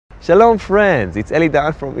Shalom friends, it's Eli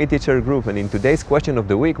Dan from eTeacherHebrew, and in today's question of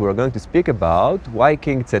the week we're going to speak about why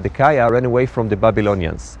King Zedekiah ran away from the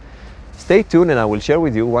Babylonians. Stay tuned and I will share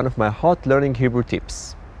with you one of my hot learning Hebrew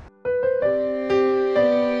tips.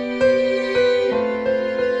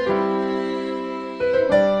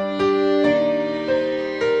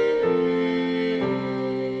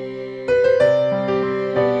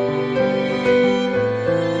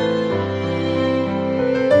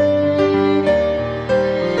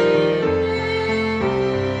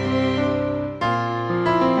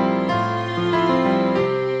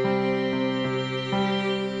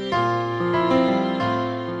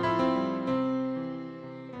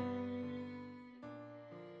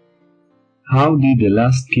 How did the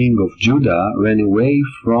last king of Judah run away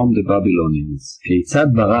from the Babylonians? כיצד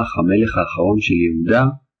ברח המלך האחרון של יהודה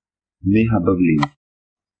מהבבלים?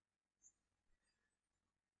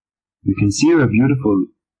 We can see here a beautiful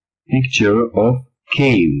picture of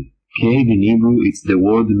cave. Cave in Hebrew, it's the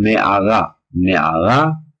word me'ara.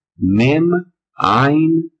 Me'ara, mem,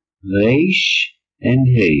 ain, reish, and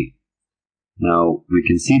hey. Now, we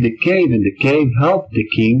can see the cave, and the cave helped the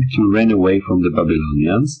king to run away from the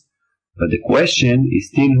Babylonians. But the question is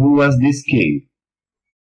still, who was this king?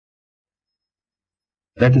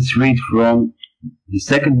 Let us read from the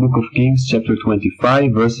second book of Kings, chapter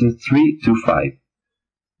 25, verses 3 to 5.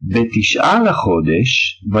 בתשעה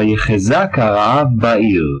לחודש ויחזק הרעב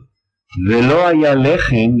בעיר, ולא היה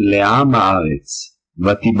לחם לעם הארץ,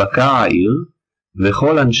 ותיבקע העיר,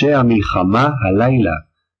 וכל אנשי המלחמה הלילה,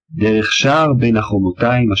 דרך שער בין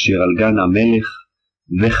החומותיים אשר על גן המלך,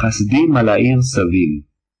 וחסדים על העיר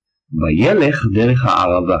סביב. וילך דרך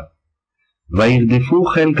הערבה. וירדפו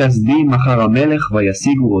חיל כסדים אחר המלך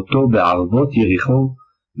וישיגו אותו בערבות יריחו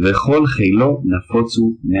וכל חילו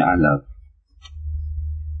נפוצו מעליו.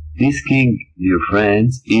 This king, dear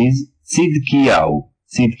friends, is Tzidkiyahu.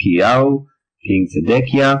 Tzidkiyahu, King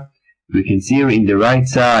Zedekiah. We can see here in the right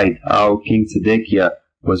side how King Zedekiah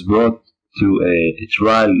was brought to a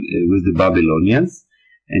trial with the Babylonians.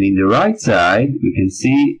 And in the right side we can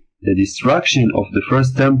see the destruction of the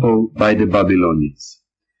first temple by the Babylonians.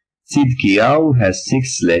 Tzidkiyahu has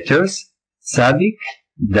 6 letters, Tzadik,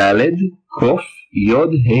 Daled, Kof,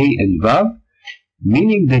 Yod, Hey, and Vav,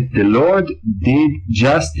 meaning that the Lord did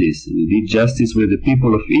justice, and he did justice with the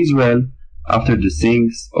people of Israel after the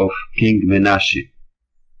sins of King Menashe.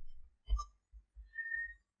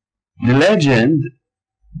 The legend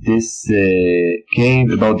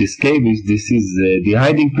about this cave is the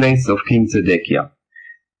hiding place of King Zedekiah.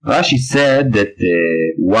 Rashi said that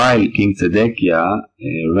while King Zedekiah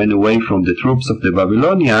ran away from the troops of the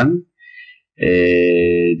Babylonian,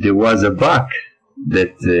 there was a buck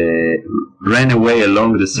that ran away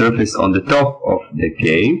along the surface on the top of the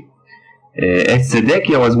cave as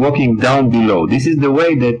Zedekiah was walking down below. This is the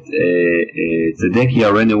way that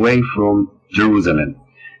Zedekiah ran away from Jerusalem.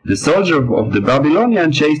 The soldier of the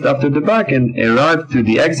Babylonian chased after the buck and arrived to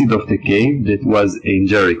the exit of the cave that was in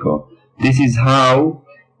Jericho. This is how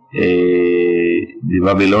the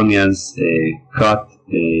Babylonians caught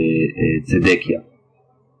Zedekiah.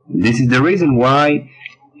 This is the reason why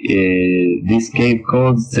this cave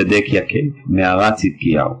called Zedekiah Cave, Me'arat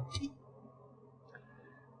Tzidkiyahu.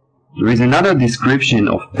 There is another description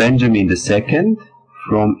of Benjamin II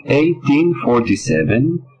from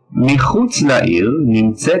 1847. מחוץ לעיר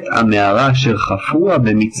נמצאת המערה אשר חפורה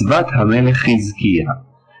במצוות המלך חזקיה.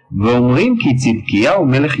 ואומרים כי צדקיהו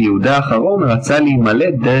מלך יהודה האחרון רצה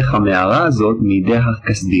להימלט דרך המערה הזאת מידי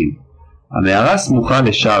הכסדים. המערה סמוכה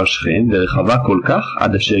לשער שכם ורחבה כל כך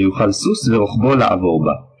עד אשר יוכל סוס ורוכבו לעבור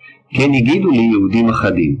בה. כן הגידו לי יהודים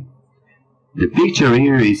אחדים. The picture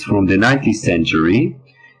here is from the 19th century,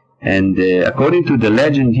 and according to the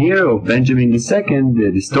legend here of Benjamin II,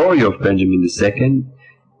 the story of Benjamin II,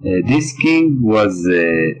 this king was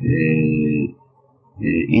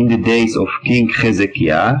in the days of King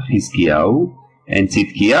Hizkiyahu, and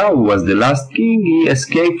Tzidkiyahu was the last king. He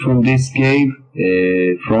escaped from this cave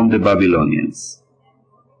from the Babylonians.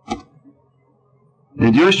 The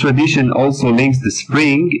Jewish tradition also links the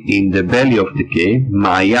spring in the belly of the cave,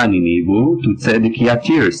 Ma'ayan in Hebrew, to Tzedekiyah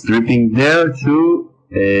tears, dripping there to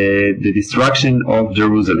the destruction of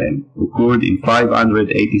Jerusalem, occurred in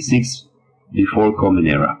 586 before Common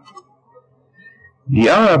Era. The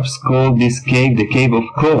Arabs called this cave the Cave of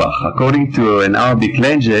Korach. According to an Arabic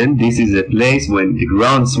legend, this is a place when the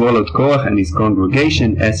ground swallowed Korach and his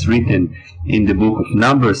congregation, as written in the book of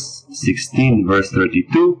Numbers 16 verse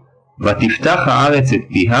 32, ותפתח הארץ את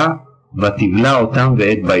פיה, ותבלע אותם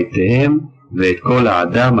ואת ביתיהם, ואת כל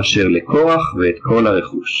האדם אשר לקורח, ואת כל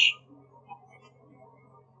הרכוש.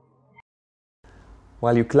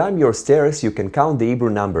 While you climb your stairs, you can count the Hebrew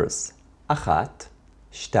numbers 1,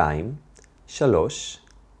 2, 3,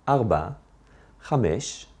 4,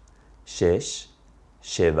 5, 6,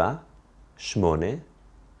 7, 8, 9,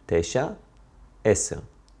 10.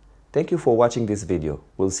 Thank you for watching this video.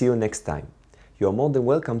 We'll see you next time. You are more than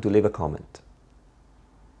welcome to leave a comment.